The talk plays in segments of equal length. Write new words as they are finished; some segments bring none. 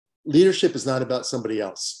leadership is not about somebody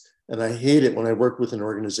else. And I hate it when I work with an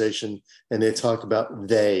organization and they talk about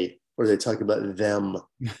they, or they talk about them.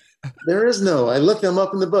 There is no, I looked them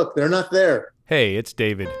up in the book. They're not there. Hey, it's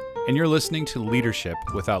David, and you're listening to Leadership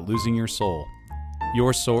Without Losing Your Soul,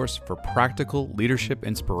 your source for practical leadership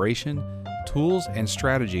inspiration, tools, and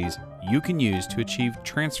strategies you can use to achieve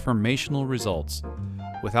transformational results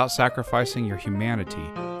without sacrificing your humanity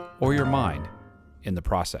or your mind in the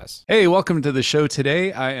process. Hey, welcome to the show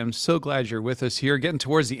today. I am so glad you're with us here, getting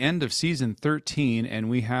towards the end of season 13, and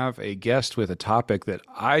we have a guest with a topic that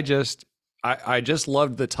I just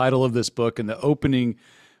loved the title of this book and the opening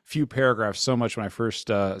few paragraphs so much when I first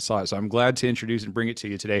saw it. So I'm glad to introduce and bring it to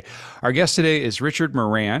you today. Our guest today is Richard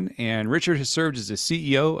Moran, and Richard has served as a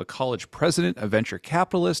CEO, a college president, a venture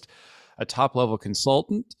capitalist, a top-level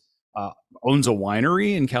consultant, owns a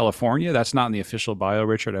winery in California. That's not in the official bio,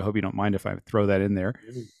 Richard. I hope you don't mind if I throw that in there.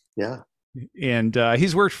 Yeah. And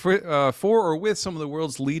he's worked for or with some of the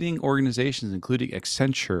world's leading organizations, including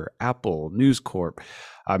Accenture, Apple, News Corp,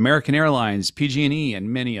 American Airlines, PG&E, and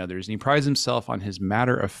many others. And he prides himself on his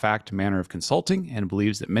matter-of-fact manner of consulting and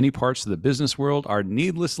believes that many parts of the business world are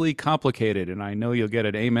needlessly complicated. And I know you'll get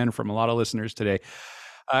an amen from a lot of listeners today.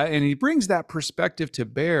 And he brings that perspective to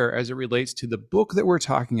bear as it relates to the book that we're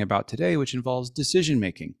talking about today, which involves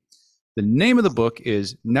decision-making. The name of the book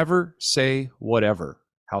is Never Say Whatever: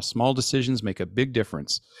 How Small Decisions Make a Big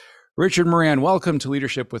Difference. Richard Moran, welcome to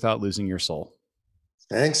Leadership Without Losing Your Soul.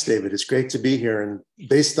 Thanks, David. It's great to be here. And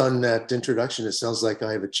based on that introduction, it sounds like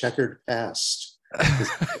I have a checkered past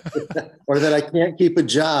or that I can't keep a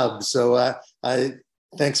job. So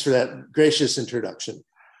thanks for that gracious introduction.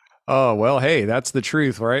 Oh, well, hey, that's the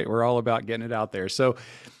truth, right? We're all about getting it out there. So,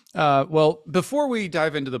 well, before we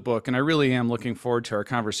dive into the book, and I really am looking forward to our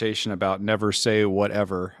conversation about never say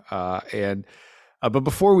whatever. But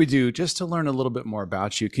before we do, just to learn a little bit more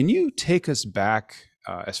about you, can you take us back,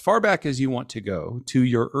 as far back as you want to go, to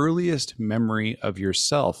your earliest memory of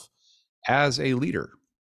yourself as a leader?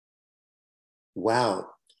 Wow.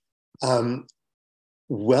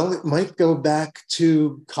 Well, it might go back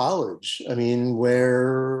to college. I mean,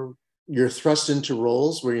 where you're thrust into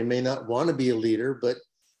roles where you may not want to be a leader, but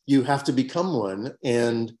you have to become one.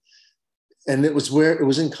 And it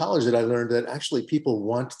was in college that I learned that actually people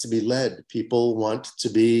want to be led. People want to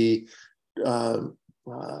be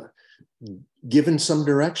given some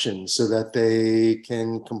direction so that they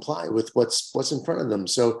can comply with what's in front of them.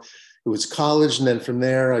 So it was college. And then from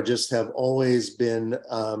there, I just have always been,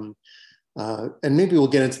 and maybe we'll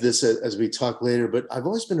get into this as we talk later, but I've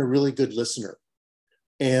always been a really good listener.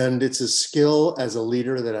 And it's a skill as a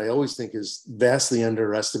leader that I always think is vastly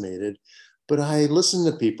underestimated. But I listen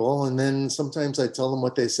to people, and then sometimes I tell them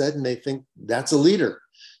what they said, and they think that's a leader.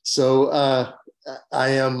 So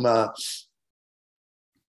I've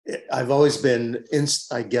always been,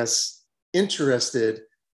 interested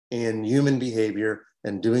in human behavior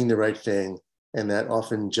and doing the right thing. And that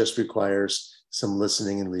often just requires some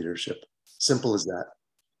listening and leadership. Simple as that.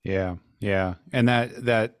 Yeah. Yeah. And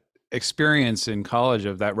that experience in college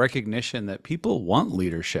of that recognition that people want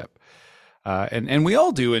leadership. And we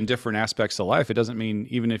all do in different aspects of life. It doesn't mean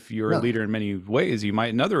even if you're a leader in many ways, you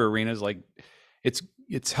might in other arenas, like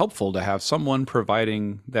it's helpful to have someone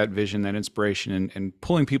providing that vision, that inspiration, and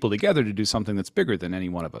pulling people together to do something that's bigger than any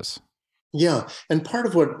one of us. Yeah. And part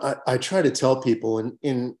of what I try to tell people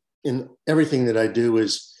in everything that I do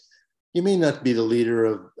is, you may not be the leader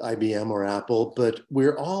of IBM or Apple, but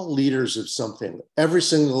we're all leaders of something. Every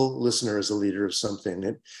single listener is a leader of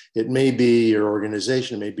something. It may be your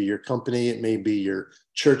organization, it may be your company, it may be your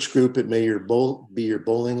church group, it may be your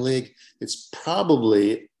bowling league. It's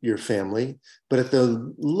probably your family, but at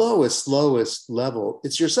the lowest level,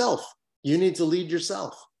 it's yourself. You need to lead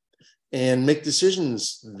yourself and make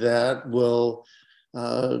decisions that will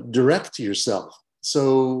direct yourself.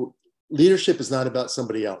 So leadership is not about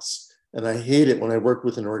somebody else. And I hate it when I work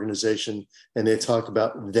with an organization and they talk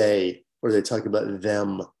about they, or they talk about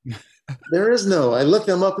them. There is no, I looked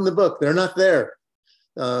them up in the book. They're not there.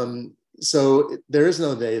 So there is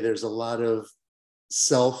no they. There's a lot of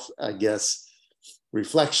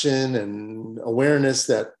reflection and awareness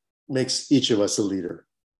that makes each of us a leader.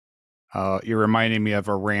 You're reminding me of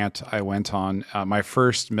a rant I went on, my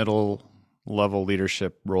first middle level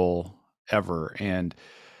leadership role ever. And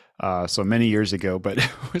so many years ago, but I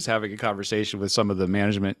was having a conversation with some of the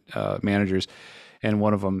management managers, and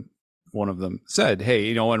one of them said,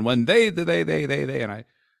 "Hey, and when they, and I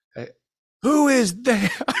who is they?"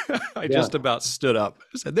 I just about stood up.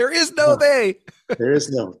 I said, "There is no they." There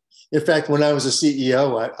is no. In fact, when I was a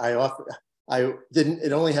CEO, I didn't.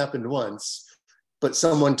 It only happened once, but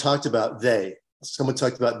someone talked about they, someone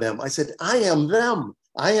talked about them. I said, I am them.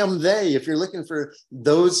 I am they. If you're looking for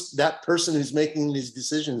that person who's making these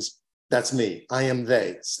decisions, that's me. I am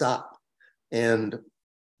they. Stop. And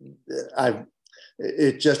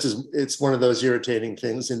it's one of those irritating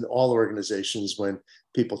things in all organizations when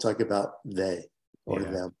people talk about they or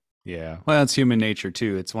them. Yeah. Well, it's human nature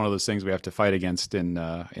too. It's one of those things we have to fight against in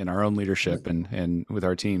our own leadership and with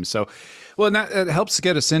our teams. So, well, and that helps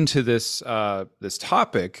get us into this this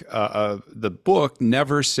topic of the book,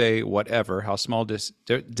 Never Say Whatever, How Small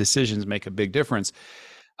Decisions Make a Big Difference.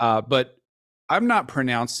 But I'm not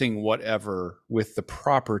pronouncing whatever with the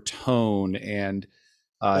proper tone and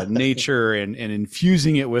nature and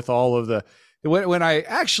infusing it with all of the, when I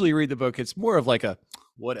actually read the book, it's more of like a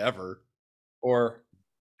whatever, or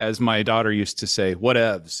as my daughter used to say,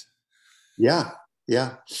 whatevs. Yeah.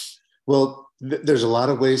 Yeah. Well, there's a lot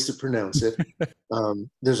of ways to pronounce it.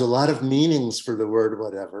 There's a lot of meanings for the word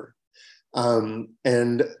whatever. And,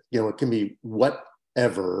 it can be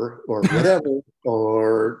whatever or whatever,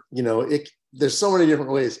 or, there's so many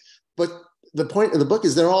different ways. But the point of the book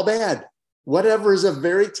is they're all bad. Whatever is a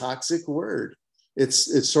very toxic word.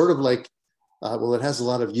 It's sort of like, it has a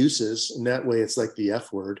lot of uses. In that way, it's like the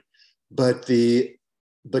F word. But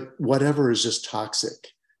whatever is just toxic,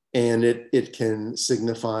 and it can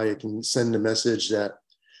signify, it can send a message that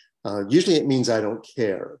usually it means I don't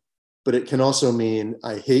care, but it can also mean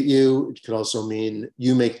I hate you. It can also mean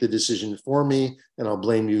you make the decision for me and I'll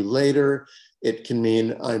blame you later. It can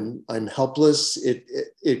mean I'm helpless.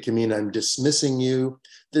 It can mean I'm dismissing you.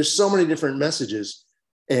 There's so many different messages.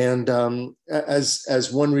 And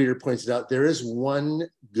as one reader pointed out, there is one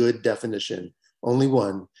good definition, only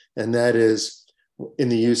one, and that is in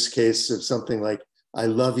the use case of something like, I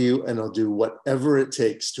love you and I'll do whatever it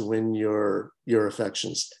takes to win your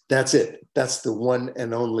affections. That's it. That's the one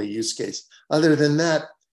and only use case. Other than that,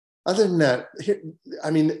 at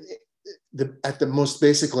the most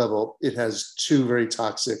basic level, it has two very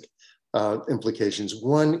toxic implications.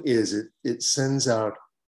 One is it sends out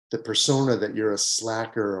the persona that you're a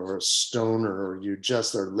slacker or a stoner or you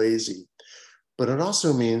just are lazy. But it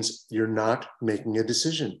also means you're not making a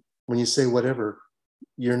decision. When you say whatever,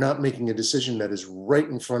 you're not making a decision that is right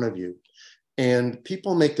in front of you. And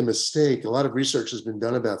people make the mistake, a lot of research has been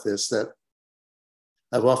done about this, that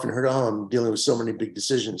I've often heard, I'm dealing with so many big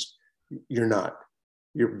decisions. You're not.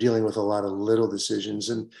 You're dealing with a lot of little decisions.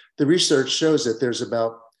 And the research shows that there's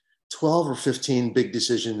about 12 or 15 big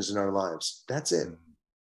decisions in our lives. That's it.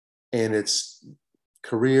 And it's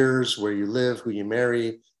careers, where you live, who you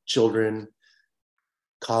marry, children,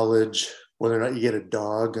 college, whether or not you get a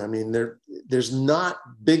dog. I mean, there's not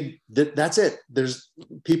big, that's it.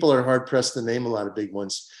 People are hard pressed to name a lot of big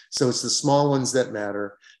ones. So it's the small ones that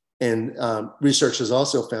matter. And research has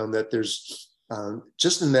also found that there's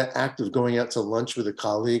just in that act of going out to lunch with a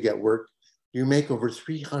colleague at work, you make over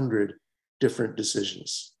 300 different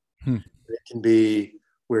decisions. It can be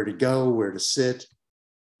where to go, where to sit,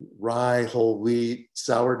 rye, whole wheat,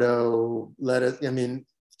 sourdough, lettuce. I mean,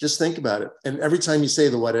 just think about it. And every time you say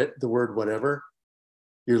the word whatever,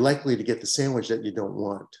 you're likely to get the sandwich that you don't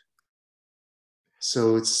want.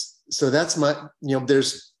 So that's my,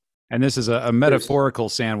 there's. And this is a metaphorical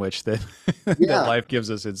sandwich that, that life gives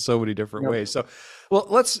us in so many different ways. So,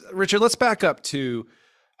 well, Richard, let's back up to,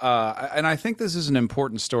 and I think this is an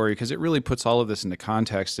important story because it really puts all of this into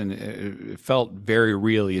context, and it felt very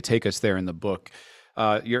real. You take us there in the book.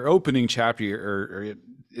 Your opening chapter,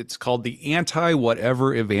 it's called "The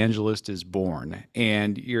Anti-Whatever Evangelist is Born,"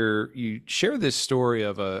 and you share this story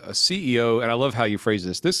of a CEO, and I love how you phrase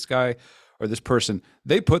this. This guy or this person,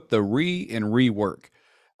 they put the in rework,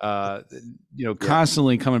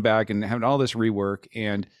 constantly coming back and having all this rework,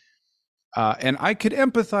 and I could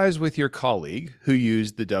empathize with your colleague who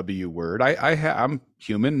used the W word. I'm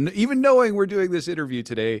human, even knowing we're doing this interview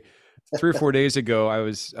today. 3 or 4 days ago, I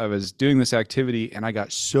was doing this activity and I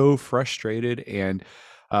got so frustrated, and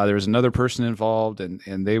there was another person involved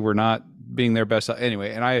and they were not being their best.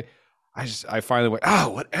 Anyway, and I finally went,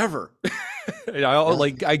 whatever.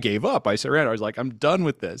 I gave up. I surrendered. I was like, I'm done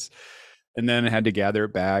with this. And then I had to gather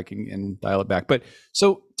it back and dial it back. But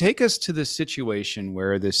so take us to this situation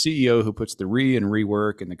where the CEO who puts the in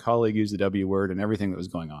rework and the colleague used the W word and everything that was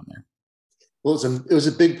going on there. Well, it was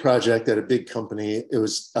a big project at a big company. I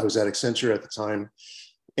was at Accenture at the time,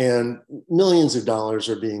 and millions of dollars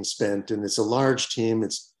are being spent. And it's a large team.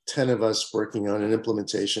 It's 10 of us working on an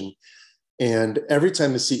implementation. And every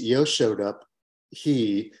time the CEO showed up,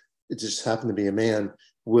 it just happened to be a man,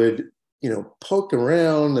 would, poke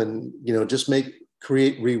around and, just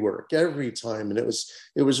create rework every time. And it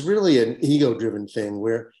was really an ego-driven thing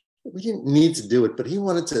where we didn't need to do it, but he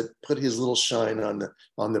wanted to put his little shine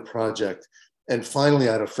on the project. And finally,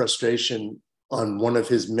 out of frustration, on one of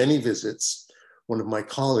his many visits, one of my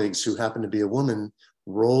colleagues, who happened to be a woman,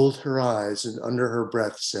 rolled her eyes and under her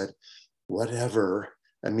breath said, "Whatever,"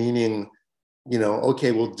 meaning,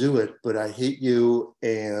 okay, we'll do it, but I hate you,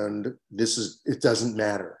 and it doesn't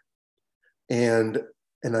matter. And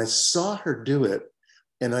I saw her do it,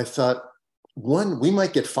 and I thought, one, we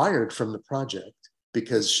might get fired from the project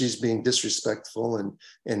because she's being disrespectful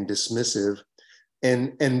and dismissive,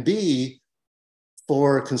 and B,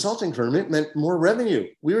 for a consulting firm, it meant more revenue.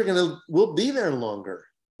 We'll be there longer.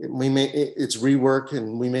 It's rework,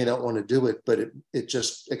 and we may not want to do it, but it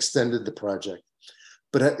just extended the project.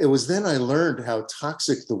 But it was then I learned how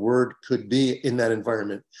toxic the word could be in that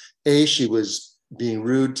environment. She was being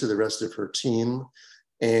rude to the rest of her team,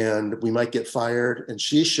 and we might get fired, and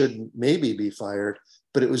she should maybe be fired,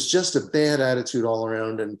 but it was just a bad attitude all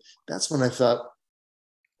around. And that's when I thought,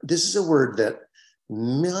 this is a word that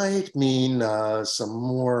might mean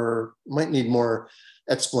might need more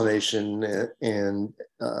explanation and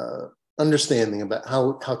understanding about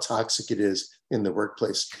how toxic it is in the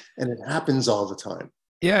workplace. And it happens all the time.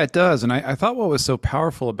 Yeah, it does. And I thought what was so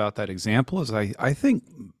powerful about that example is I think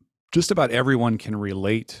just about everyone can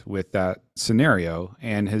relate with that scenario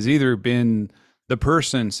and has either been the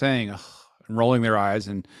person saying, ugh, and rolling their eyes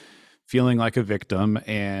and feeling like a victim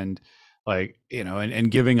and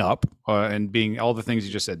and giving up and being all the things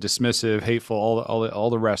you just said, dismissive, hateful, all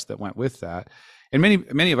the rest that went with that. And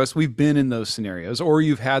many of us, we've been in those scenarios, or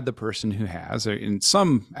you've had the person who has in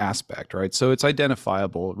some aspect, right? So it's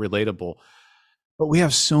identifiable, relatable. But we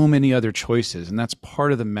have so many other choices, and that's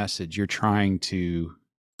part of the message you're trying to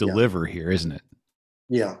deliver here, isn't it?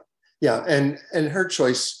 Yeah. And her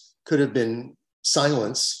choice could have been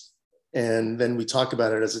silence, and then we talk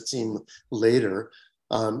about it as a team later.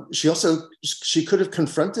 She could have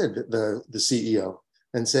confronted the CEO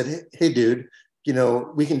and said, "Hey, dude,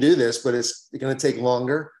 we can do this, but it's going to take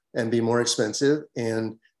longer and be more expensive."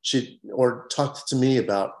 And or talked to me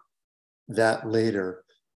about that later.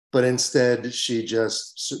 But instead, she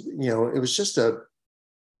just, it was just a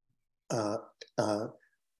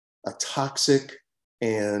toxic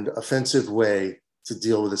and offensive way to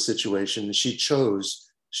deal with a situation. And she chose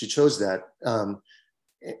that.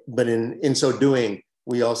 But in so doing,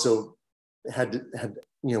 we also had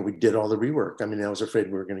we did all the rework. I mean, I was afraid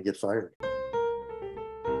we were going to get fired.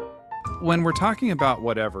 When we're talking about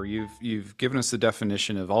whatever, you've given us the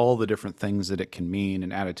definition of all the different things that it can mean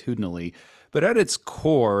and attitudinally, but at its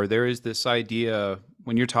core, there is this idea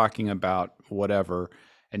when you're talking about whatever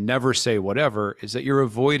and never say whatever, is that you're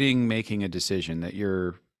avoiding making a decision, that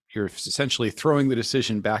you're essentially throwing the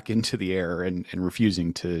decision back into the air and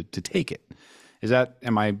refusing to take it.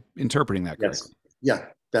 Am I interpreting that correctly? Yes.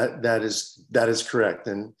 Yeah, that is correct.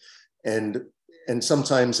 And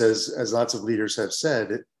sometimes, as lots of leaders have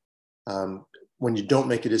said, when you don't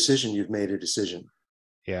make a decision, you've made a decision.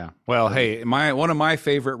 Yeah. Well, hey, one of my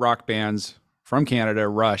favorite rock bands from Canada,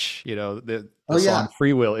 Rush, the song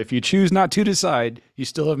Free Will. If you choose not to decide, you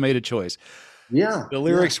still have made a choice. Yeah. The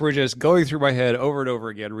lyrics were just going through my head over and over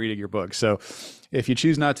again, reading your book. So if you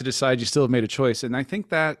choose not to decide, you still have made a choice. And I think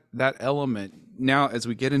that element now, as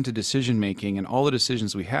we get into decision-making and all the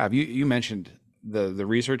decisions we have, you mentioned the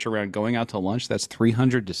research around going out to lunch, that's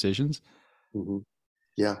 300 decisions. Mm-hmm.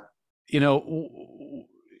 Yeah.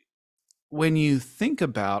 When you think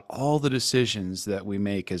about all the decisions that we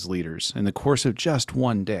make as leaders in the course of just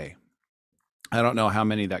one day, I don't know how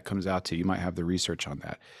many that comes out to. You might have the research on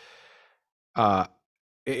that.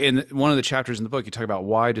 In one of the chapters in the book, you talk about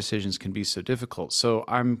why decisions can be so difficult. So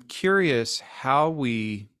I'm curious how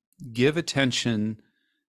we give attention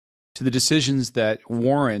to the decisions that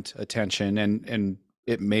warrant attention, and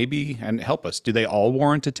it may be, and help us. Do they all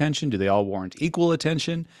warrant attention? Do they all warrant equal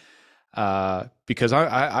attention? Because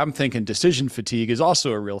I'm thinking decision fatigue is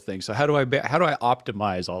also a real thing. So how do I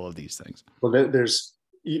optimize all of these things? Well,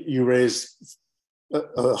 you raise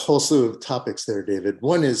a whole slew of topics there, David.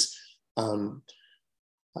 One is,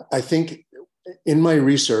 I think in my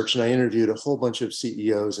research, and I interviewed a whole bunch of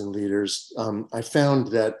CEOs and leaders, I found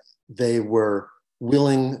that they were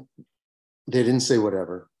willing. They didn't say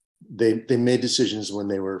whatever. They made decisions when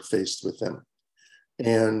they were faced with them,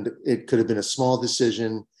 and it could have been a small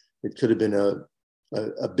decision. It could have been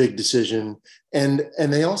a big decision, and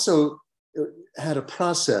they also had a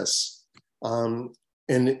process. And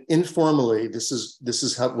informally, this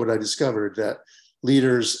is what I discovered, that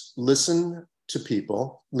leaders listen to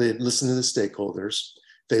people, they listen to the stakeholders,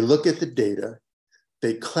 they look at the data,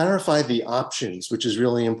 they clarify the options, which is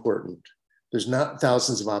really important. There's not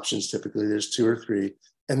thousands of options typically. There's 2 or 3,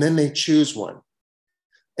 and then they choose one.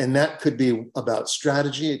 And that could be about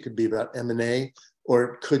strategy, it could be about M&A, or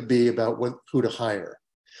it could be about who to hire.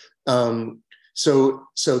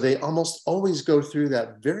 So they almost always go through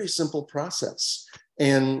that very simple process.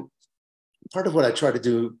 And part of what I try to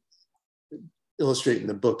do, illustrate in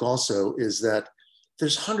the book also, is that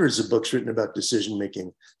there's hundreds of books written about decision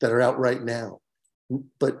making that are out right now.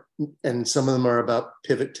 And some of them are about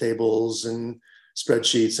pivot tables and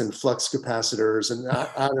spreadsheets and flux capacitors and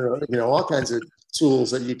I don't know, all kinds of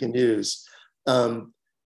tools that you can use.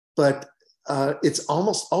 But it's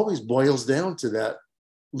almost always boils down to that: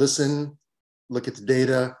 listen, look at the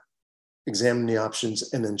data, examine the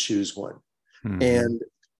options, and then choose one. Mm-hmm.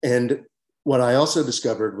 And what I also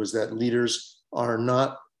discovered was that leaders are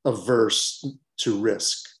not averse to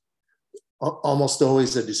risk. Almost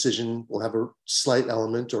always a decision will have a slight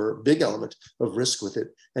element or a big element of risk with it.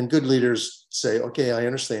 And good leaders say, okay, I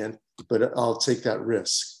understand, but I'll take that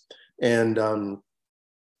risk. And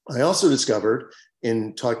I also discovered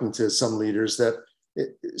in talking to some leaders that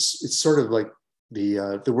it's sort of like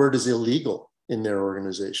the word is illegal in their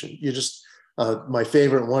organization. You just, my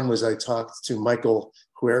favorite one was I talked to Michael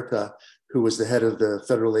Huerta, who was the head of the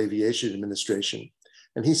Federal Aviation Administration.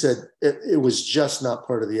 And he said it was just not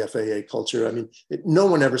part of the FAA culture. I mean, no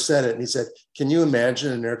one ever said it. And he said, can you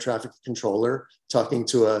imagine an air traffic controller talking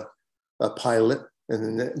to a pilot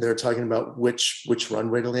and they're talking about which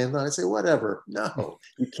runway to land on? I say, whatever. No,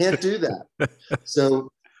 you can't do that.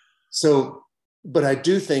 But I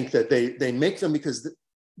do think that they make them because the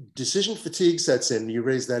decision fatigue sets in. You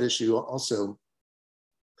raise that issue also.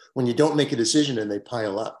 When you don't make a decision and they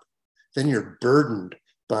pile up, then you're burdened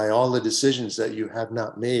by all the decisions that you have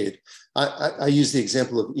not made. I use the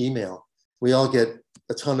example of email. We all get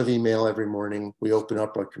a ton of email every morning. We open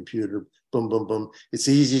up our computer, boom, boom, boom. It's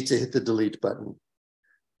easy to hit the delete button.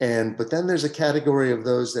 But then there's a category of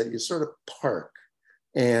those that you sort of park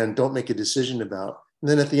and don't make a decision about. And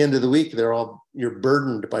then at the end of the week, you're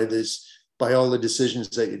burdened by all the decisions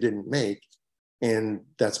that you didn't make. And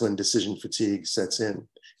that's when decision fatigue sets in.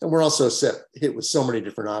 And we're also hit with so many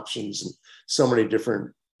different options and so many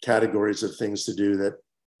different categories of things to do that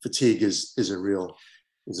fatigue is a real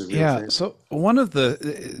thing. So one of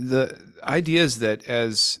the ideas that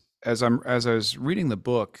as I was reading the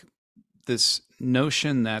book, this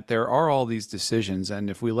notion that there are all these decisions, and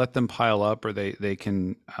if we let them pile up, or they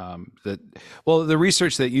can the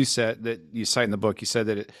research that you cite in the book, you said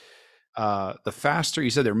that the faster, you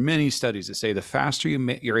said there are many studies that say the faster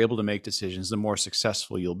you're able to make decisions, the more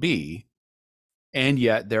successful you'll be. And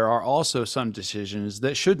yet there are also some decisions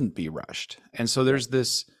that shouldn't be rushed. And so there's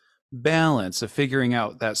this balance of figuring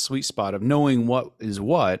out that sweet spot of knowing what is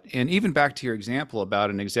what. And even back to your example about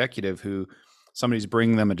an executive who somebody's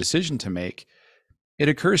bringing them a decision to make, it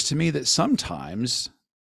occurs to me that sometimes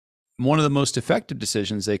one of the most effective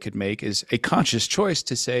decisions they could make is a conscious choice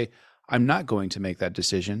to say, I'm not going to make that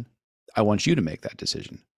decision. I want you to make that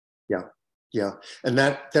decision. Yeah. And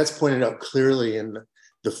that's pointed out clearly in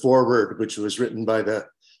the foreword, which was written by the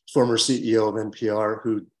former CEO of NPR,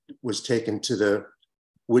 who was taken to the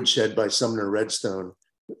woodshed by Sumner Redstone,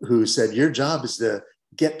 who said, your job is to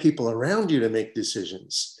get people around you to make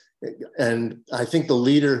decisions. And I think the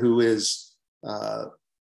leader who is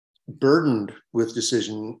burdened with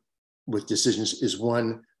decisions is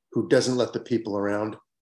one who doesn't let the people around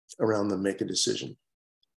them make a decision.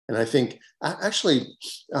 And I think actually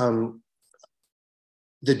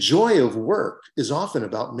the joy of work is often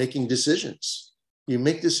about making decisions. You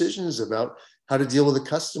make decisions about how to deal with a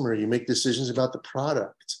customer. You make decisions about the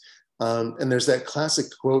product. And there's that classic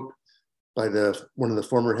quote by one of the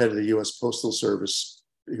former head of the US Postal Service,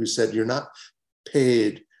 who said, you're not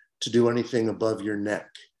paid to do anything above your neck.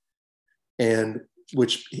 And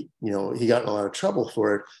which, he got in a lot of trouble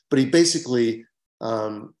for it, but he basically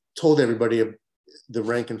told everybody, the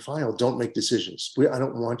rank and file, don't make decisions. I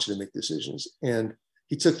don't want you to make decisions. And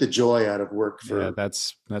he took the joy out of work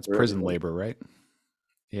that's prison everybody. Labor, right?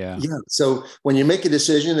 Yeah. So when you make a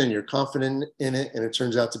decision and you're confident in it and it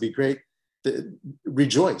turns out to be great,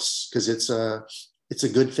 rejoice, because it's a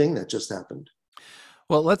good thing that just happened.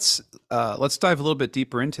 Well, let's dive a little bit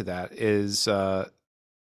deeper into that.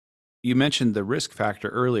 You mentioned the risk factor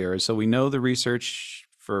earlier. So we know the research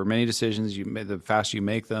for many decisions, the faster you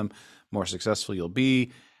make them, more successful you'll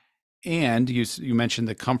be. And you mentioned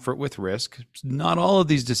the comfort with risk. Not all of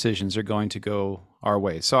these decisions are going to go our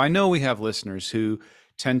way. So I know we have listeners who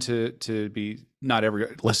tend to be, not every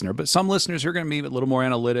listener, but some listeners are going to be a little more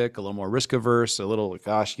analytic, a little more risk averse, a little,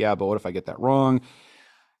 gosh, yeah, but what if I get that wrong?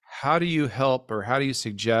 How do you help, or how do you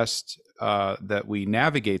suggest that we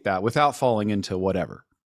navigate that without falling into whatever?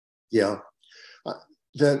 Yeah.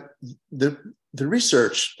 the the the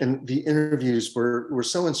research and the interviews were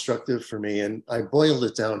so instructive for me, and I boiled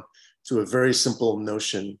it down to a very simple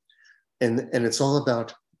notion, and it's all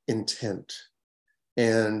about intent.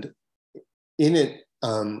 And in it,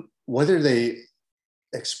 whether they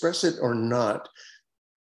express it or not,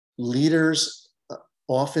 leaders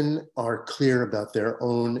often are clear about their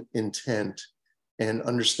own intent and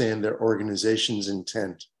understand their organization's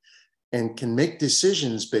intent and can make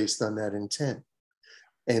decisions based on that intent.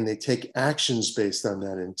 And they take actions based on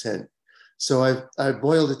that intent. So I've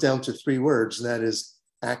boiled it down to 3 words, and that is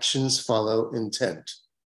actions follow intent.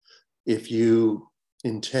 If you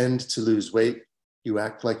intend to lose weight, you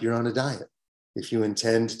act like you're on a diet. If you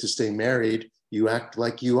intend to stay married, you act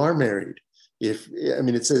like you are married.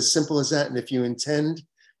 It's as simple as that. And if you intend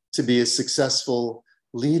to be a successful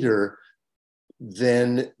leader,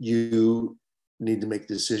 then you need to make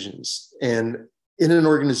decisions. And in an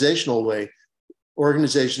organizational way,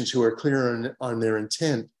 organizations who are clear on their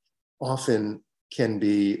intent often can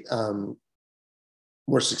be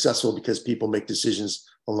more successful because people make decisions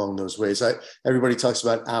along those ways. Everybody talks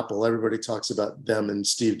about Apple. Everybody talks about them and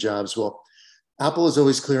Steve Jobs. Well, Apple is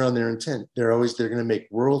always clear on their intent. They're going to make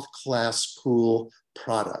world-class pool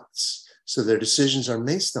products. So their decisions are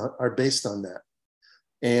based on that.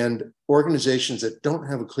 And organizations that don't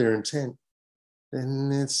have a clear intent,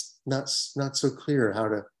 then it's not so clear how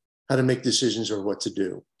to make decisions or what to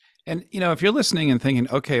do. And, if you're listening and thinking,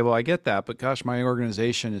 okay, well, I get that, but gosh, my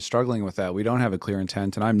organization is struggling with that. We don't have a clear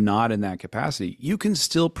intent and I'm not in that capacity. You can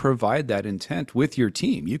still provide that intent with your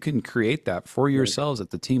team. You can create that for yourselves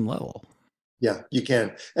at the team level. Yeah, you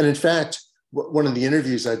can. And in fact, one of the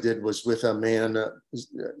interviews I did was with a man,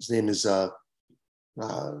 his name is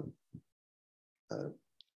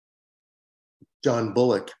John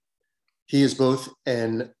Bullock. He is both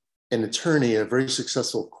an attorney, a very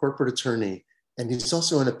successful corporate attorney, and he's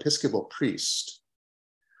also an Episcopal priest.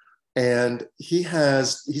 And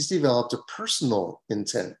he's developed a personal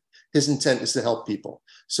intent. His intent is to help people.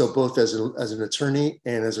 So both as an attorney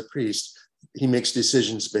and as a priest, he makes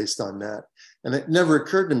decisions based on that. And it never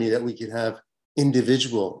occurred to me that we could have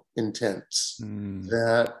individual intents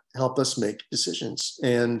that help us make decisions.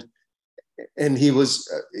 And it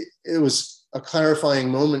was a clarifying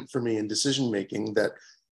moment for me in decision making that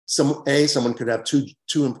someone could have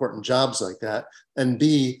two important jobs like that, and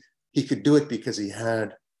B, he could do it because he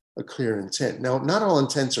had a clear intent. Now, not all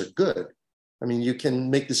intents are good. I mean, you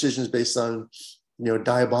can make decisions based on,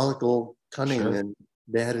 diabolical cunning and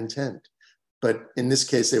bad intent. But in this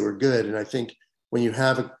case, they were good. And I think when you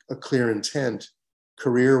have a clear intent,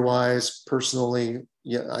 career-wise, personally,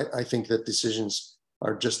 I think that decisions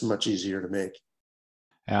are just much easier to make.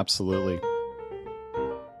 Absolutely.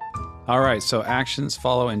 All right, so actions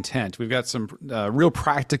follow intent. We've got some real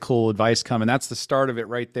practical advice coming. That's the start of it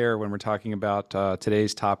right there when we're talking about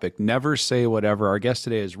today's topic, Never Say Whatever. Our guest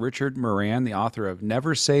today is Richard Moran, the author of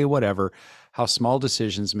Never Say Whatever, How Small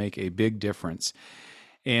Decisions Make a Big Difference.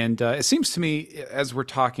 And it seems to me, as we're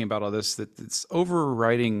talking about all this, that this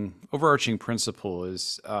overarching principle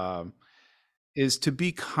is to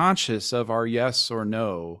be conscious of our yes or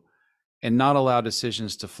no and not allow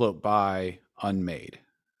decisions to float by unmade.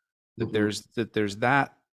 That there's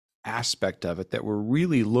that aspect of it, that we're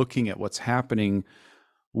really looking at what's happening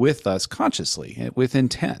with us consciously, with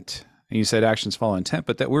intent. And you said actions follow intent,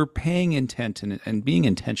 but that we're paying intent and being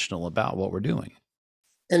intentional about what we're doing.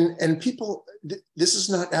 And people, this is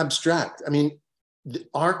not abstract. I mean,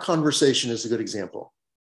 our conversation is a good example.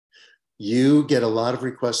 You get a lot of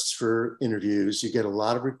requests for interviews. You get a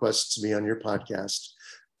lot of requests to be on your podcast.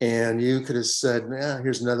 And you could have said,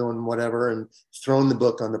 here's another one, whatever, and thrown the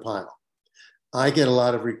book on the pile. I get a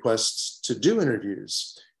lot of requests to do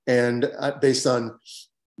interviews. And based on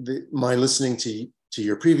my listening to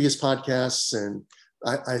your previous podcasts, and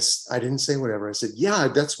I didn't say whatever. I said, yeah,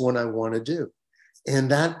 that's one I want to do. And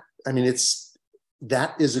that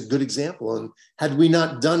is a good example. And had we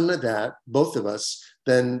not done that, both of us,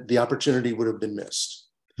 then the opportunity would have been missed.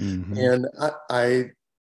 Mm-hmm. And I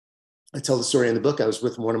tell the story in the book. I was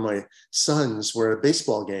with one of my sons. We're at a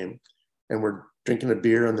baseball game and we're drinking a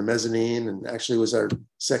beer on the mezzanine, and actually it was our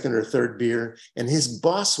second or third beer. And his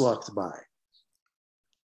boss walked by,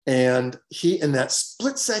 and in that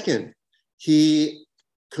split second, he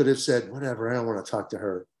could have said, whatever, I don't want to talk to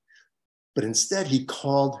her. But instead he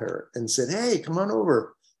called her and said, hey, come on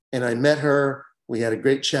over. And I met her. We had a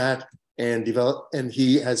great chat and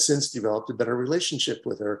he has since developed a better relationship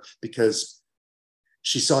with her because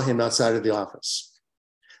she saw him outside of the office.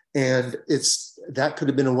 And that could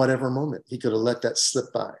have been a whatever moment. He could have let that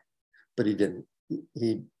slip by, but he didn't.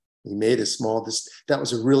 He He made that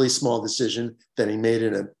was a really small decision that he made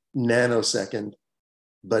in a nanosecond,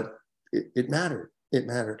 but it mattered. It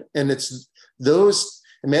mattered. And it's those,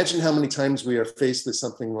 imagine how many times we are faced with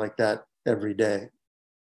something like that every day.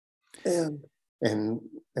 And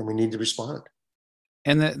we need to respond.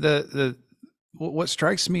 And the what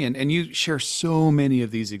strikes me, and you share so many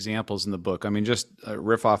of these examples in the book. I mean, just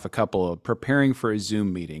riff off a couple of preparing for a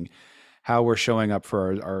Zoom meeting, how we're showing up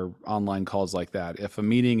for our online calls like that. If a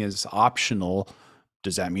meeting is optional,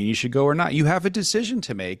 does that mean you should go or not? You have a decision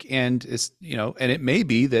to make. And it's, and it may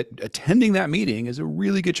be that attending that meeting is a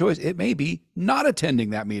really good choice. It may be not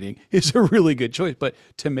attending that meeting is a really good choice, but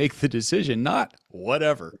to make the decision, not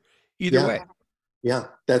whatever, either way. Yeah.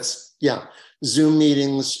 Zoom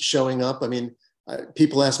meetings, showing up. I mean,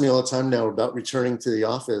 people ask me all the time now about returning to the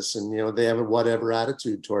office, and, they have a whatever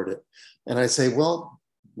attitude toward it. And I say, well,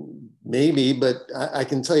 maybe, but I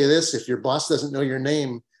can tell you this, if your boss doesn't know your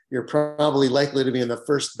name, you're probably likely to be in the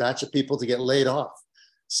first batch of people to get laid off.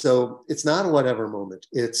 So it's not a whatever moment.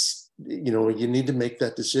 It's, you need to make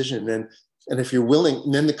that decision. And if you're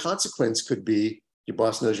willing, then the consequence could be your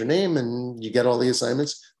boss knows your name and you get all the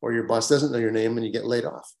assignments, or your boss doesn't know your name and you get laid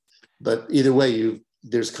off. But either way,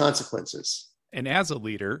 there's consequences. And as a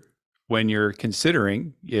leader, when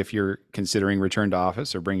if you're considering return to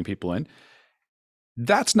office or bringing people in,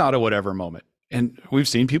 that's not a whatever moment. And we've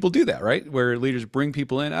seen people do that, right? Where leaders bring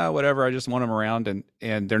people in, whatever, I just want them around,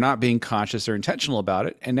 and they're not being conscious or intentional about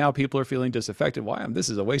it. And now people are feeling disaffected. This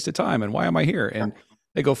is a waste of time, and why am I here? And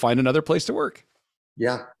they go find another place to work.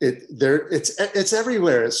 Yeah, it's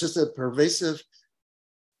everywhere. It's just a pervasive.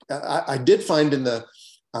 I did find in the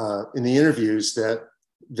interviews that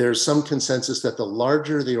there's some consensus that the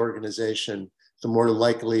larger the organization, the more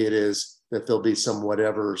likely it is that there'll be some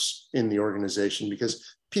whatevers in the organization,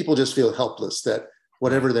 because people just feel helpless that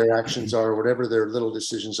whatever their actions are, whatever their little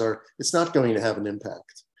decisions are, it's not going to have an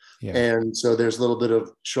impact. Yeah. And so there's a little bit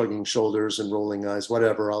of shrugging shoulders and rolling eyes,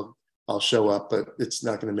 whatever, I'll show up, but it's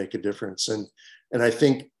not going to make a difference. And I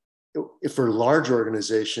think if for large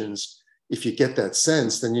organizations, if you get that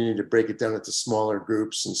sense, then you need to break it down into smaller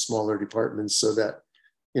groups and smaller departments, so that,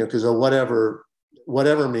 because whatever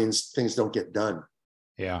means things don't get done.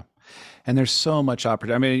 Yeah. And there's so much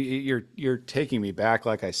opportunity. I mean, you're taking me back,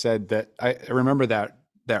 like I said, that I remember that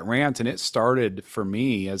rant, and it started for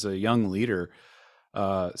me as a young leader,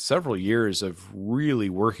 several years of really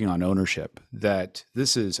working on ownership, that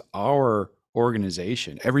this is our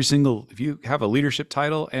organization. If you have a leadership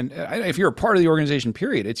title, and if you're a part of the organization,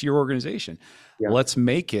 period, it's your organization. Yeah. Let's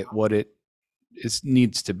make it what it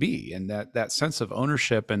needs to be. And that sense of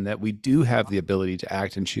ownership, and that we do have the ability to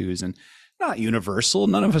act and choose, and not universal.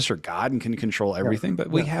 None of us are God and can control everything, but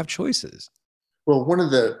we have choices. Well, a woman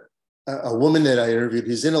that I interviewed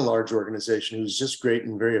who's in a large organization, who's just great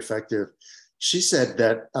and very effective, she said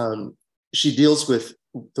that she deals with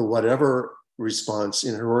the whatever response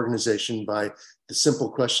in her organization by the simple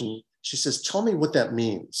question. She says, tell me what that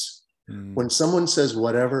means. When someone says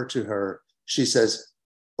whatever to her, she says,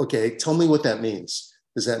 okay, tell me what that means.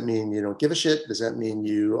 Does that mean you don't give a shit? Does that mean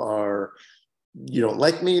you don't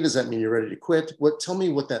like me? Does that mean you're ready to quit? Tell me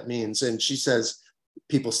what that means. And she says,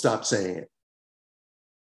 people stop saying it.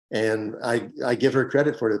 And I give her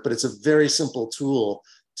credit for it, but it's a very simple tool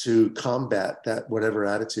to combat that whatever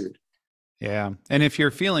attitude. Yeah. And if you're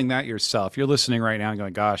feeling that yourself, you're listening right now and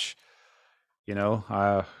going, gosh,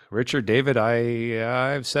 Richard, David,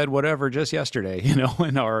 I've said whatever just yesterday,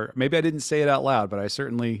 or maybe I didn't say it out loud, but I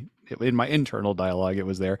certainly, in my internal dialogue, it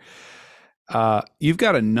was there. You've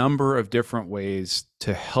got a number of different ways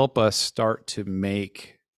to help us start to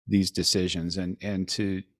make these decisions and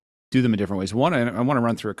to do them in different ways. One, I want to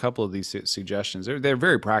run through a couple of these suggestions. They're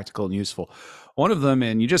very practical and useful. One of them,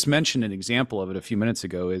 and you just mentioned an example of it a few minutes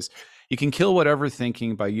ago, is you can kill whatever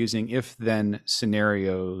thinking by using if-then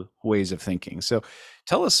scenario ways of thinking. So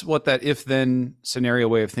tell us what that if-then scenario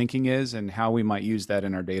way of thinking is and how we might use that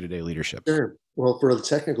in our day-to-day leadership. Sure. Well, for the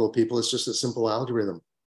technical people, it's just a simple algorithm.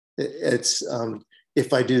 It's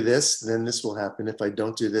if I do this, then this will happen. If I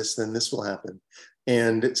don't do this, then this will happen.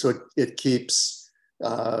 And so it keeps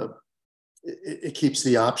the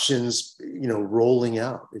options, rolling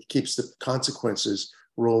out. It keeps the consequences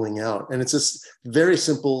rolling out. And it's just very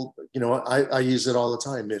simple. I use it all the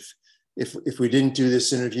time. If we didn't do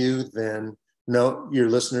this interview, then no, your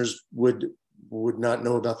listeners would not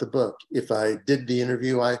know about the book. If I did the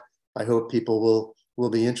interview, I hope people will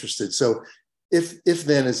be interested. So if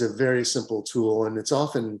then is a very simple tool, and it's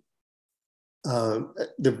often what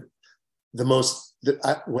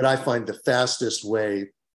I find the fastest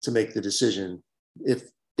way to make the decision. If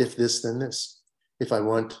this, then this. If I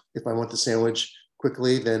want the sandwich,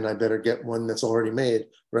 quickly, then I better get one that's already made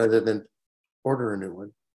rather than order a new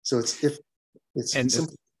one. So it's And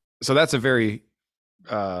simple. so that's a very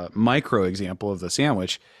micro example of the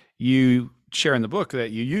sandwich. You share in the book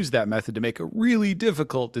that you use that method to make a really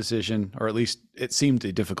difficult decision, or at least it seemed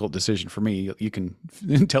a difficult decision for me. You can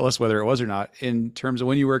tell us whether it was or not, in terms of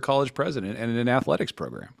when you were a college president and in an athletics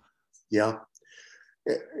program. Yeah,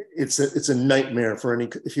 it's a nightmare for any.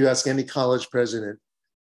 If you ask any college president,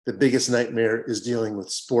 the biggest nightmare is dealing with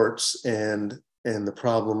sports and the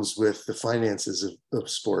problems with the finances of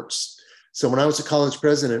sports. So when I was a college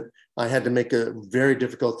president, I had to make a very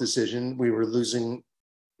difficult decision. We were losing.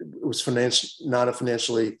 It was not a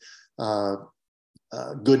financially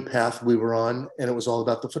good path we were on, and it was all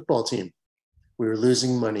about the football team. We were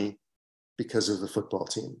losing money because of the football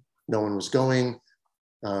team. No one was going.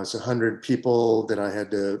 It's 100 people that I had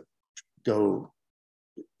to go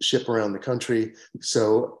ship around the country.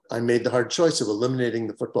 So I made the hard choice of eliminating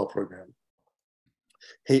the football program.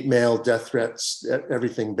 Hate mail, death threats,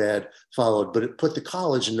 everything bad followed, but it put the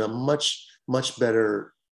college in a much, much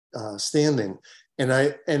better standing. And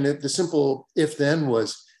the simple if then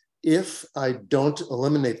was, if I don't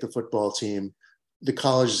eliminate the football team, the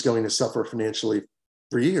college is going to suffer financially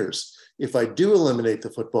for years. If I do eliminate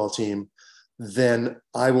the football team, then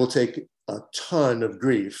I will take a ton of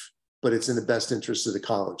grief, but it's in the best interest of the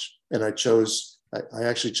college. And I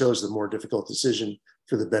actually chose the more difficult decision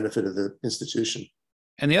for the benefit of the institution.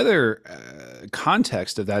 And the other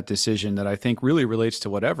context of that decision that I think really relates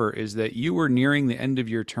to whatever is that you were nearing the end of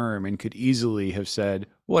your term and could easily have said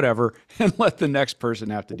whatever and let the next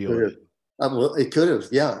person have to deal with it. Well, it could have,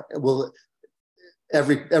 yeah. Well,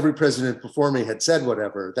 every president before me had said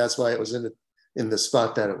whatever. That's why it was in the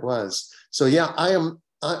spot that it was. So yeah, I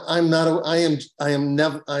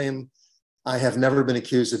have never been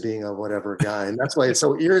accused of being a whatever guy, and that's why it's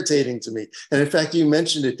so irritating to me. And in fact, you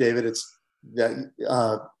mentioned it, David. It's that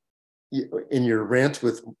in your rant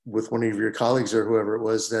with one of your colleagues or whoever it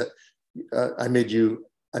was that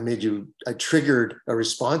I triggered a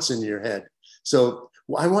response in your head. So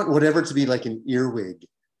I want whatever to be like an earwig.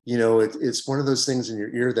 It's one of those things in your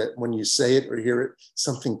ear that when you say it or hear it,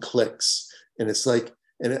 something clicks, and it's like,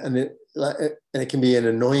 and it can be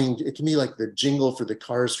it can be like the jingle for the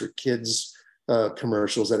Cars for Kids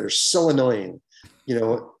commercials that are so annoying.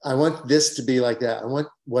 I want this to be like that. I want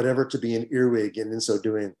whatever to be an earwig, and in so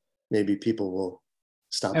doing, maybe people will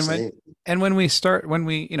stop saying it.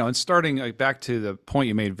 And starting back to the point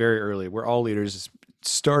you made very early, we're all leaders,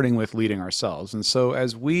 starting with leading ourselves. And so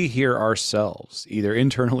as we hear ourselves, either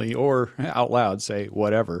internally or out loud, say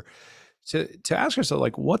whatever, to ask ourselves,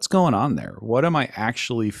 like, what's going on there? What am I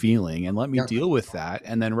actually feeling? And let me deal with that.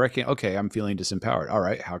 And then okay, I'm feeling disempowered. All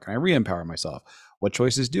right, how can I re-empower myself? What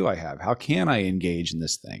choices do I have? How can I engage in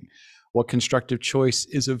this thing? What constructive choice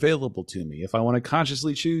is available to me? If I want to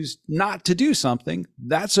consciously choose not to do something,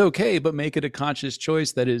 that's okay, but make it a conscious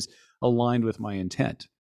choice that is aligned with my intent.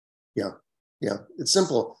 Yeah, it's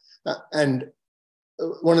simple. And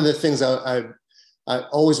one of the things I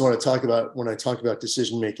always want to talk about when I talk about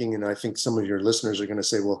decision making, and I think some of your listeners are going to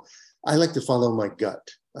say, well, I like to follow my gut.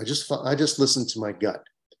 I just listen to my gut.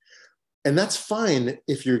 And that's fine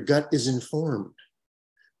if your gut is informed.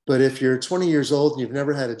 But if you're 20 years old and you've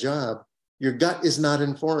never had a job, your gut is not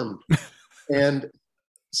informed. And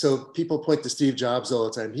so people point to Steve Jobs all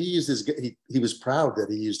the time. He used his gut. He was proud that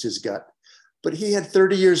he used his gut, but he had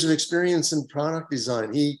 30 years of experience in product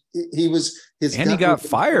design. He got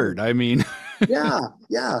fired. I mean,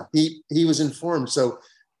 yeah. He was informed. So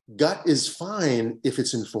gut is fine if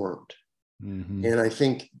it's informed. Mm-hmm. And I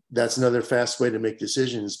think that's another fast way to make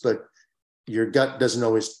decisions. But your gut doesn't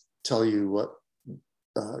always tell you what.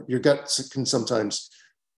 Your gut can sometimes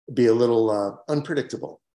be a little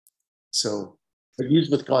unpredictable. So use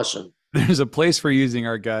with caution. There's a place for using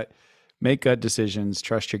our gut. Make gut decisions,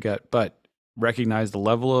 trust your gut, but recognize the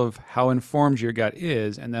level of how informed your gut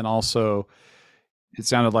is. And then also, it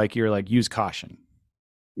sounded like you're like, use caution.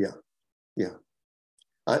 Yeah.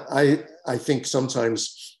 I think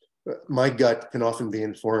sometimes my gut can often be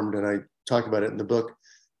informed, and I talk about it in the book,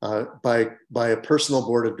 by a personal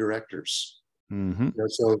board of directors. Mm-hmm.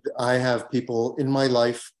 So I have people in my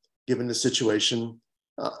life, given the situation,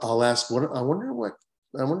 I'll ask, I wonder what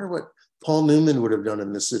Paul Newman would have done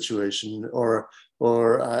in this situation, or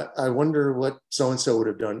I wonder what so-and-so would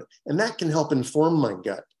have done. And that can help inform my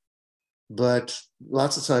gut. But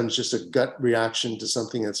lots of times just a gut reaction to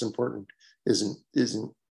something that's important isn't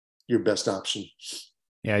your best option.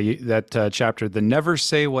 Yeah, that chapter, the Never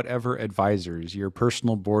Say Whatever Advisors, your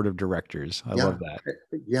personal board of directors. I love that.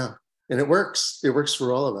 Yeah. And it works. It works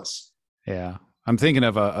for all of us. Yeah. I'm thinking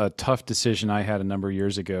of a tough decision I had a number of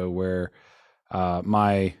years ago where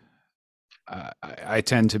my I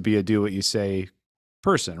tend to be a do what you say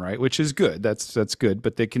person, right? Which is good. That's good,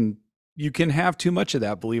 but you can have too much of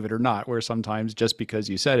that, believe it or not, where sometimes just because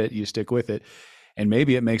you said it, you stick with it. And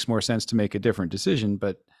maybe it makes more sense to make a different decision,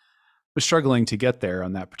 but was struggling to get there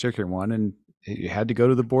on that particular one. And you had to go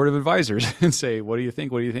to the board of advisors and say, what do you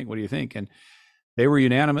think? What do you think? What do you think? And they were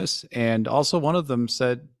unanimous. And also one of them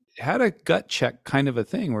said, had a gut check kind of a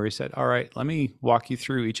thing where he said, all right, let me walk you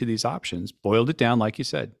through each of these options, boiled it down, like you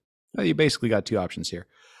said. Well, you basically got two options here.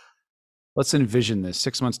 Let's envision this.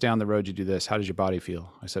 6 months down the road, you do this. How does your body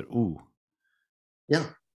feel? I said, ooh, Yeah,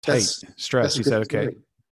 tight, stress. that's a He good said, okay, story.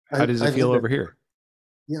 how does it feel over here?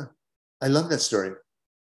 Yeah, I love that story.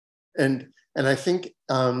 And I think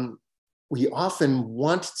we often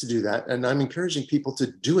want to do that. And I'm encouraging people to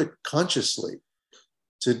do it consciously,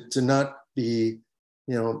 to not be,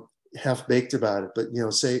 half baked about it, but,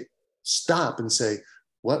 say, stop and say,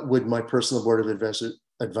 what would my personal board of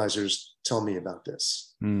advisors tell me about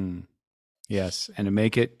this? Yes. And to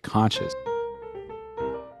make it conscious.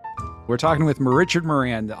 We're talking with Richard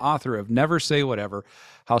Moran, the author of Never Say Whatever,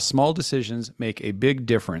 How Small Decisions Make a Big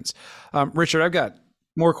Difference. Richard, I've got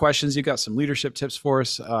more questions. You've got some leadership tips for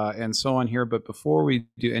us and so on here. But before we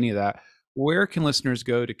do any of that, where can listeners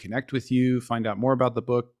go to connect with you, find out more about the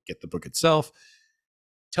book, get the book itself?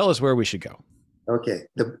 Tell us where we should go. Okay.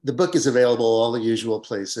 The book is available all the usual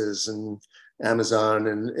places and Amazon.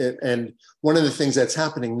 And one of the things that's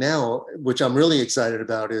happening now, which I'm really excited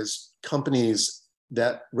about, is companies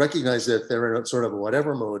that recognize that they're in a sort of a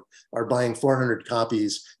whatever mode are buying 400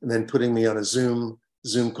 copies and then putting me on a Zoom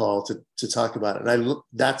call to talk about it. And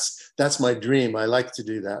that's my dream. I like to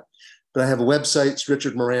do that. But I have a website, it's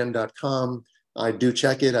richardmoran.com. I do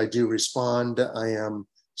check it. I do respond. I am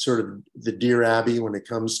sort of the Dear Abby when it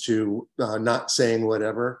comes to not saying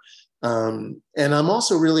whatever. And I'm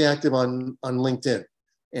also really active on LinkedIn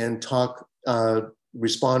and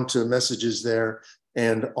respond to messages there,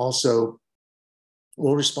 and also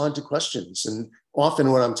will respond to questions. And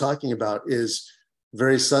often what I'm talking about is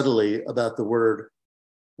very subtly about the word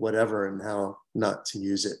whatever and how not to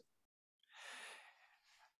use it.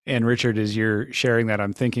 And Richard, as you're sharing that,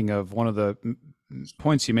 I'm thinking of one of the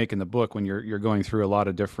points you make in the book when you're going through a lot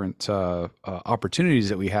of different opportunities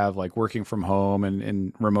that we have, like working from home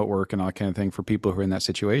and remote work and all that kind of thing for people who are in that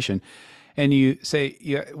situation. And you say,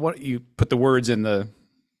 you put the words in the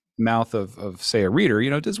mouth of say a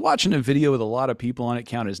reader, does watching a video with a lot of people on it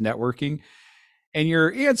count as networking? And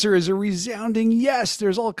your answer is a resounding yes.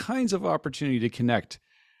 There's all kinds of opportunity to connect.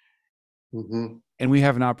 Mm-hmm. And we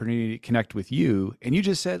have an opportunity to connect with you. And you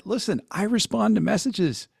just said, listen, I respond to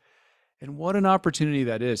messages. And what an opportunity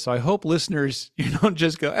that is. So I hope listeners, you don't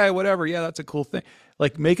just go, hey, whatever. Yeah, that's a cool thing.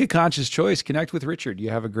 Like, make a conscious choice, connect with Richard.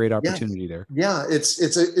 You have a great opportunity there. Yeah.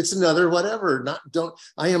 It's another whatever.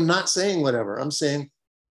 I am not saying whatever. I'm saying,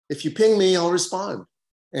 if you ping me, I'll respond.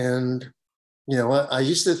 And, I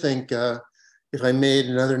used to think if I made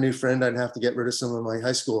another new friend, I'd have to get rid of some of my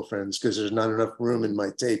high school friends because there's not enough room in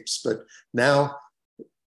my tapes. But now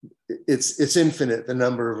it's infinite, the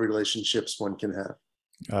number of relationships one can have.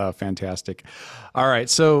 Fantastic. All right.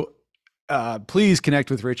 So please connect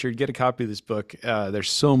with Richard, get a copy of this book. There's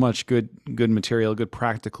so much good material, good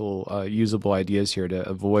practical, usable ideas here to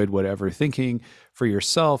avoid whatever thinking for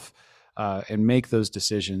yourself and make those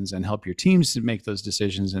decisions and help your teams to make those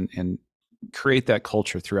decisions and create that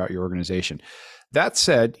culture throughout your organization. That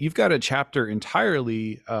said, you've got a chapter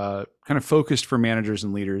entirely kind of focused for managers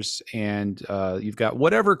and leaders, and you've got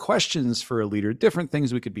whatever questions for a leader, different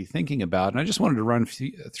things we could be thinking about. And I just wanted to run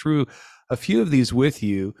through a few of these with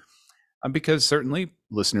you because certainly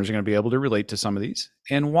listeners are going to be able to relate to some of these,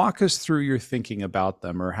 and walk us through your thinking about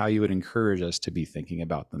them or how you would encourage us to be thinking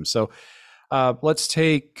about them. So let's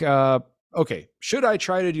take, okay, should I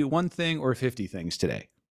try to do one thing or 50 things today?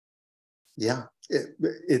 Yeah,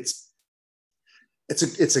 it's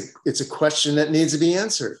a question that needs to be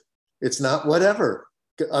answered. It's not whatever.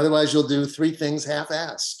 Otherwise, you'll do three things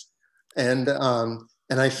half-assed. And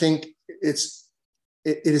I think it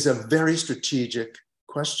is a very strategic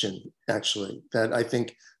question, actually, that I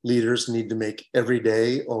think leaders need to make every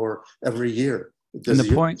day or every year. And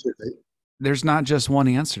the point, there's not just one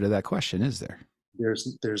answer to that question, is there?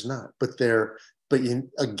 There's not. But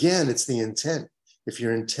again, it's the intent. If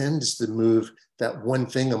your intent is to move that one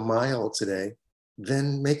thing a mile today,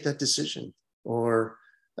 then make that decision. Or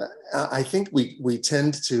I think we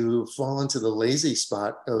tend to fall into the lazy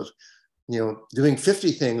spot of, doing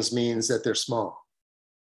 50 things means that they're small.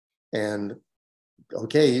 And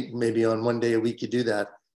okay, maybe on one day a week you do that,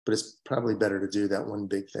 but it's probably better to do that one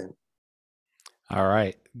big thing. All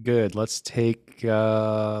right, good. Let's see.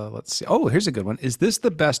 Oh, here's a good one. Is this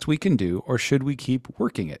the best we can do, or should we keep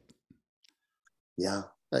working it? Yeah.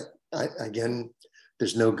 Again,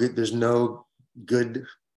 there's no good,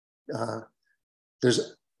 uh,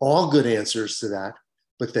 there's all good answers to that,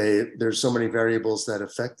 but there's so many variables that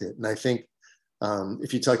affect it. And I think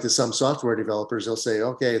if you talk to some software developers, they'll say,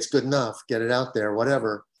 okay, it's good enough, get it out there,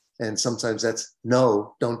 whatever. And sometimes that's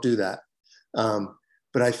no, don't do that.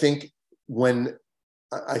 But I think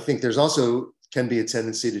there's also can be a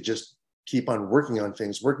tendency to just keep on working on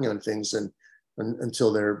things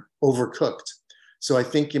until they're overcooked. So I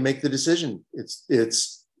think you make the decision.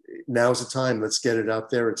 It's now's the time. Let's get it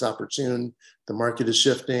out there. It's opportune. The market is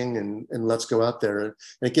shifting, and let's go out there. And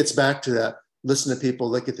it gets back to that. Listen to people,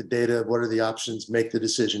 look at the data. What are the options? Make the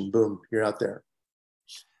decision. Boom, you're out there.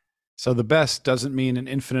 So the best doesn't mean an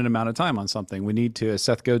infinite amount of time on something. We need to, as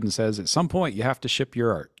Seth Godin says, at some point you have to ship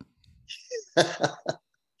your art.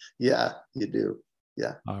 Yeah, you do.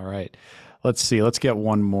 Yeah. All right. Let's see. Let's get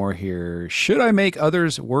one more here. Should I make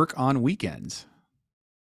others work on weekends?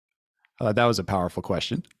 That was a powerful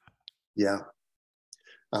question. Yeah.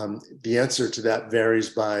 The answer to that varies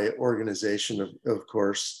by organization, of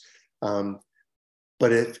course.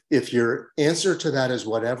 But if your answer to that is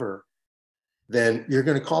whatever, then you're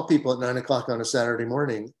going to call people at 9 o'clock on a Saturday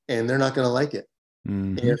morning, and they're not going to like it.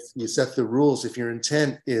 Mm-hmm. If you set the rules, if your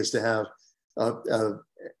intent is to have a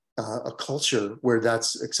culture where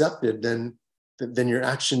that's accepted, then your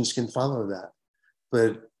actions can follow that.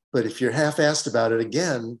 But if you're half-assed about it,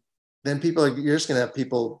 again, then you're just going to have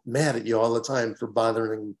people mad at you all the time for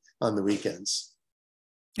bothering on the weekends.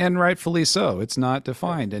 And rightfully so. It's not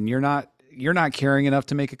defined, and you're not caring enough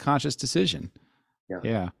to make a conscious decision.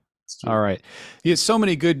 Yeah. All right. You have so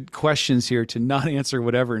many good questions here to not answer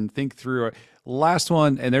whatever and think through. Last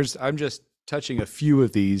one, and I'm just touching a few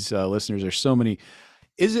of these listeners. There's so many.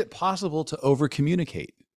 Is it possible to over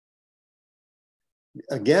communicate?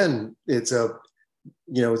 Again,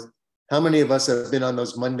 how many of us have been on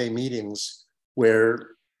those Monday meetings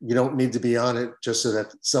where you don't need to be on it just so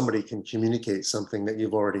that somebody can communicate something that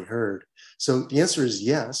you've already heard? So the answer is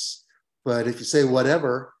yes. But if you say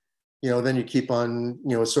whatever, then you keep on,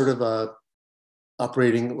 sort of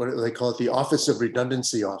operating, what do they call it? The office of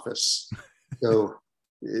redundancy office. So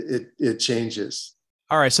it changes.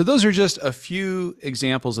 All right. So those are just a few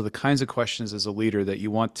examples of the kinds of questions as a leader that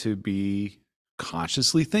you want to be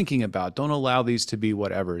consciously thinking about. Don't allow these to be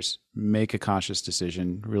whatevers. Make a conscious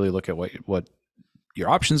decision. Really look at what your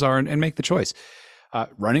options are and make the choice.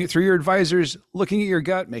 Running it through your advisors, looking at your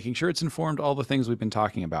gut, making sure it's informed, all the things we've been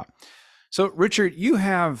talking about. So, Richard, you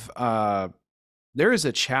have, there is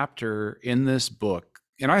a chapter in this book,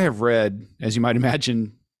 and I have read, as you might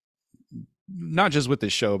imagine, not just with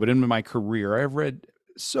this show, but in my career, I have read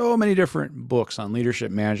so many different books on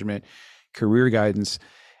leadership management, career guidance.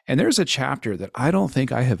 And there's a chapter that I don't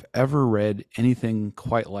think I have ever read anything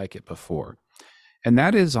quite like it before. And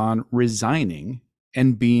that is on resigning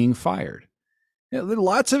and being fired. There's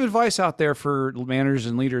lots of advice out there for managers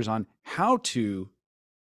and leaders on how to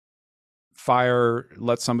fire,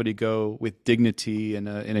 let somebody go with dignity in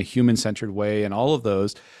a human-centered way, and all of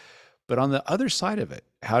those. But on the other side of it,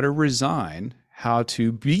 how to resign, how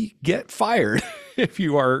to get fired if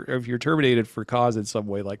you're terminated for cause in some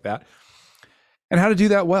way like that, and how to do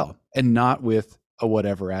that well and not with a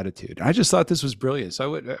whatever attitude. I just thought this was brilliant.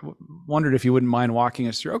 So I wondered if you wouldn't mind walking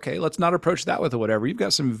us through, okay, let's not approach that with a whatever. You've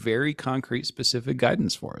got some very concrete, specific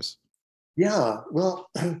guidance for us. Yeah, well,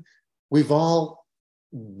 we've all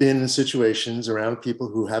been in situations around people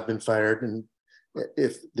who have been fired. And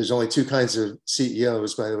if there's only two kinds of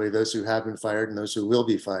CEOs, by the way, those who have been fired and those who will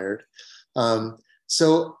be fired.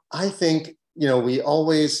 So I think, we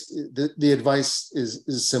always, the advice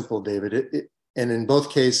is simple, David. And in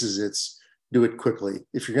both cases, it's do it quickly.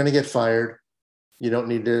 If you're going to get fired, you don't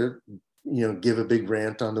need to, give a big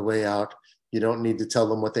rant on the way out. You don't need to tell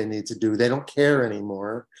them what they need to do. They don't care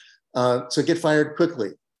anymore. So get fired quickly.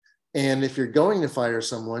 And if you're going to fire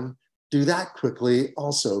someone, do that quickly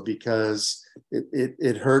also, because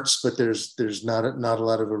it hurts, but there's not a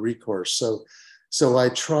lot of a recourse. So I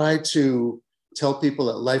try to tell people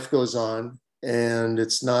that life goes on, and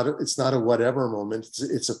it's not a whatever moment.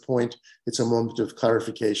 It's a point. It's a moment of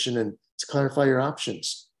clarification and to clarify your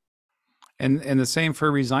options. And the same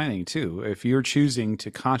for resigning too. If you're choosing to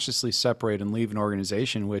consciously separate and leave an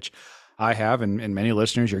organization, which I have, and many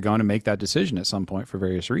listeners, you're going to make that decision at some point for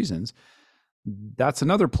various reasons. That's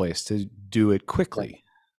another place to do it quickly.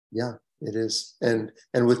 Yeah, it is. And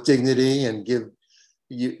with dignity, and give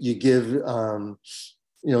the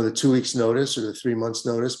 2 weeks notice or the 3 months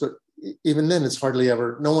notice, but even then it's hardly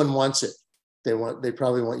ever, no one wants it. They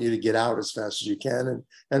probably want you to get out as fast as you can,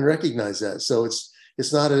 and recognize that. So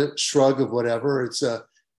it's not a shrug of whatever. It's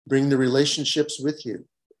bring the relationships with you.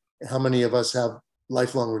 How many of us have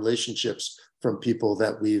lifelong relationships from people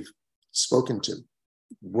that we've spoken to,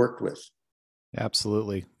 worked with?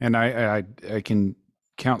 Absolutely. And I can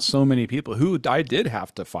count so many people who I did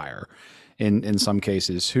have to fire in some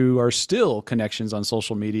cases, who are still connections on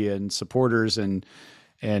social media and supporters and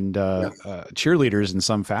Yeah. cheerleaders in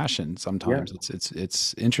some fashion. Yeah. Sometimes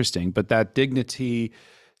it's interesting, but that dignity,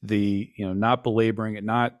 the, not belaboring it,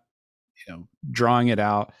 not, drawing it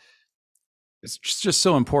out, it's just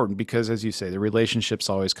so important, because as you say, the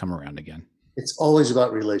relationships always come around again. It's always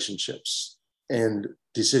about relationships, and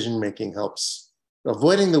decision making helps.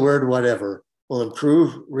 Avoiding the word whatever will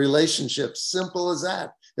improve relationships. Simple as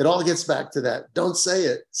that. It all gets back to that. Don't say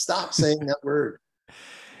it. Stop saying that word.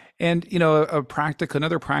 And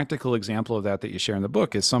another practical example of that you share in the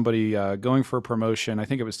book is somebody going for a promotion. I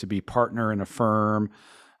think it was to be partner in a firm,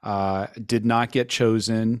 did not get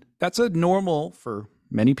chosen. That's a normal, for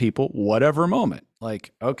many people, whatever moment.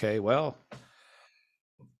 Like, okay, well,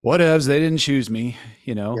 whatevs, they didn't choose me,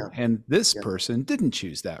 Yeah. and this Yeah. person didn't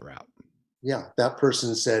choose that route. Yeah. That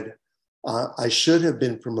person said, I should have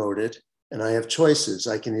been promoted, and I have choices.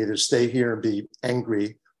 I can either stay here and be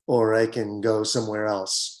angry, or I can go somewhere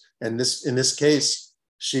else. And in this case,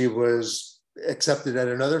 she was accepted at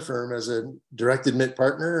another firm as a direct admit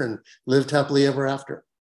partner and lived happily ever after.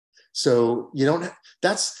 So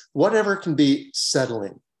that's whatever can be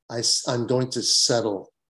settling. I'm going to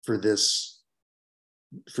settle for this,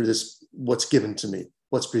 what's given to me,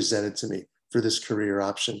 what's presented to me, for this career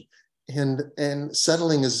option. And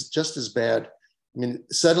settling is just as bad. I mean,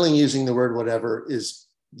 settling using the word whatever is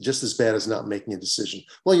just as bad as not making a decision.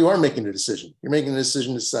 Well, you are making a decision. You're making a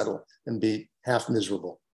decision to settle and be half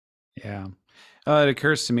miserable. Yeah. It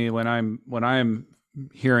occurs to me when I'm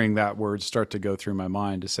hearing that word start to go through my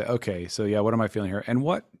mind, to say, okay, so yeah, what am I feeling here? And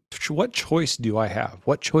what choice do I have?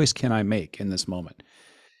 What choice can I make in this moment?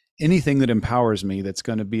 Anything that empowers me, that's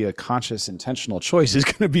going to be a conscious, intentional choice, is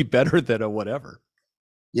going to be better than a whatever.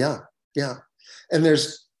 Yeah. Yeah. And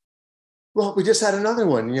we just had another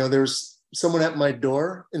one. There's someone at my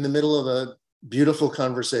door in the middle of a beautiful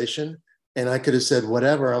conversation, and I could have said,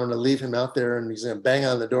 whatever, I'm going to leave him out there, and he's going to bang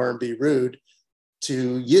on the door and be rude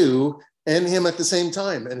to you and him at the same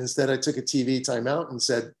time. And instead, I took a TV timeout and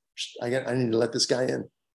said, I need to let this guy in.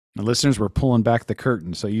 The listeners were pulling back the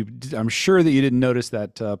curtain, so I'm sure that you didn't notice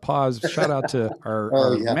that pause. Shout out to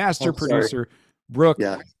our master producer, Brooke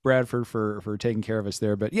Bradford, for taking care of us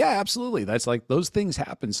there. But yeah, absolutely. That's like, those things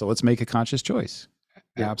happen. So let's make a conscious choice.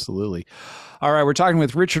 Yeah. Absolutely. All right. We're talking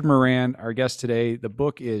with Richard Moran, our guest today. The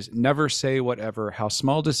book is Never Say Whatever: How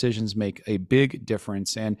Small Decisions Make a Big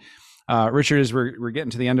Difference. And Richard, as we're getting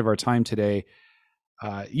to the end of our time today,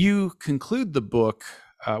 you conclude the book.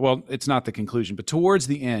 Well, it's not the conclusion, but towards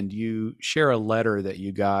the end, you share a letter that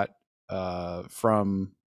you got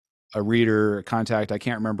from a reader, a contact. I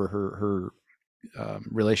can't remember her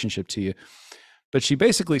relationship to you, but she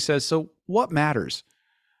basically says, so what matters?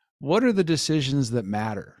 What are the decisions that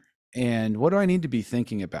matter? And what do I need to be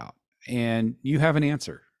thinking about? And you have an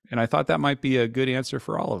answer. And I thought that might be a good answer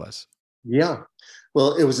for all of us. Yeah.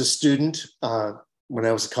 Well, it was a student when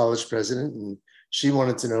I was a college president, and she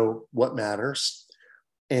wanted to know what matters.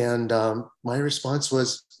 And my response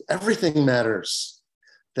was, everything matters.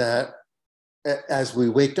 That as we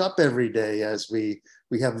wake up every day, as we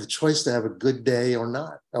have the choice to have a good day or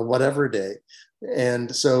not, a whatever day.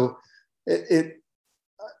 And so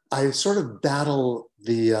I sort of battle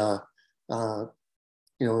the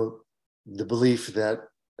belief that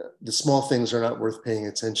the small things are not worth paying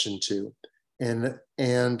attention to, and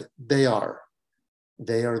they are.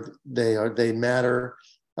 They matter.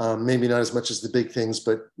 Maybe not as much as the big things,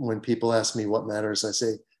 but when people ask me what matters, I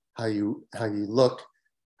say how you look,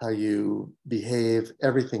 how you behave.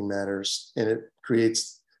 Everything matters, and it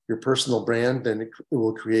creates your personal brand, and it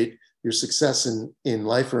will create your success in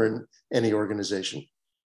life or in any organization.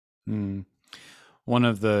 One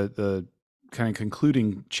of the kind of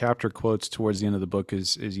concluding chapter quotes towards the end of the book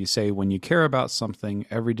is you say, when you care about something,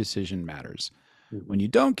 every decision matters. Mm-hmm. When you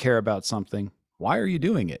don't care about something, why are you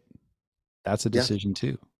doing it? That's a decision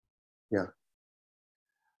too. Yeah.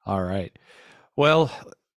 All right. Well,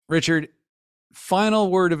 Richard, final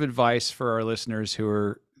word of advice for our listeners who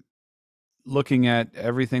are looking at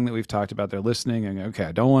everything that we've talked about. They're listening and, okay,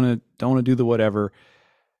 I don't want to do the whatever.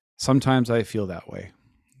 Sometimes I feel that way.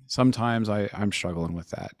 Sometimes I'm struggling with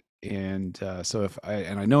that. And so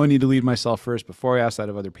I know I need to lead myself first before I ask that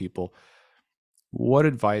of other people. What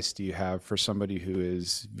advice do you have for somebody who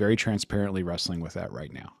is very transparently wrestling with that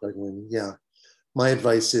right now? Yeah. my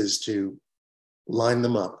advice is to line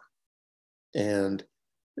them up, and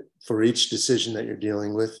for each decision that you're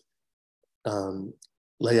dealing with,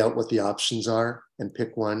 lay out what the options are and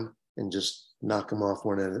pick one and just knock them off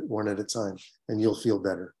one at a time, and you'll feel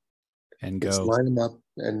better. And Just go. line them up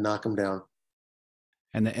and knock them down.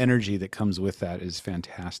 And the energy that comes with that is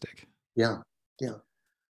fantastic. Yeah.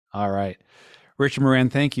 All right. Richard Moran,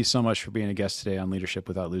 thank you so much for being a guest today on Leadership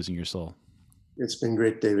Without Losing Your Soul. It's been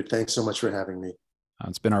great, David. Thanks so much for having me.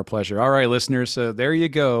 It's been our pleasure. All right, listeners. So there you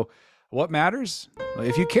go. What matters?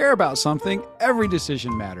 If you care about something, every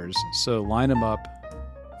decision matters. So line them up,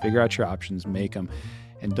 figure out your options, make them,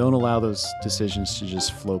 and don't allow those decisions to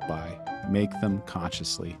just float by. Make them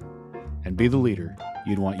consciously, and be the leader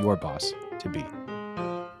you'd want your boss to be.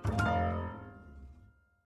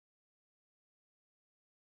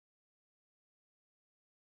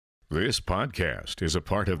 This podcast is a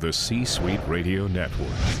part of the C-Suite Radio Network.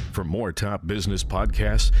 For more top business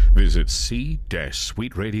podcasts, visit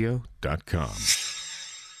c-suiteradio.com.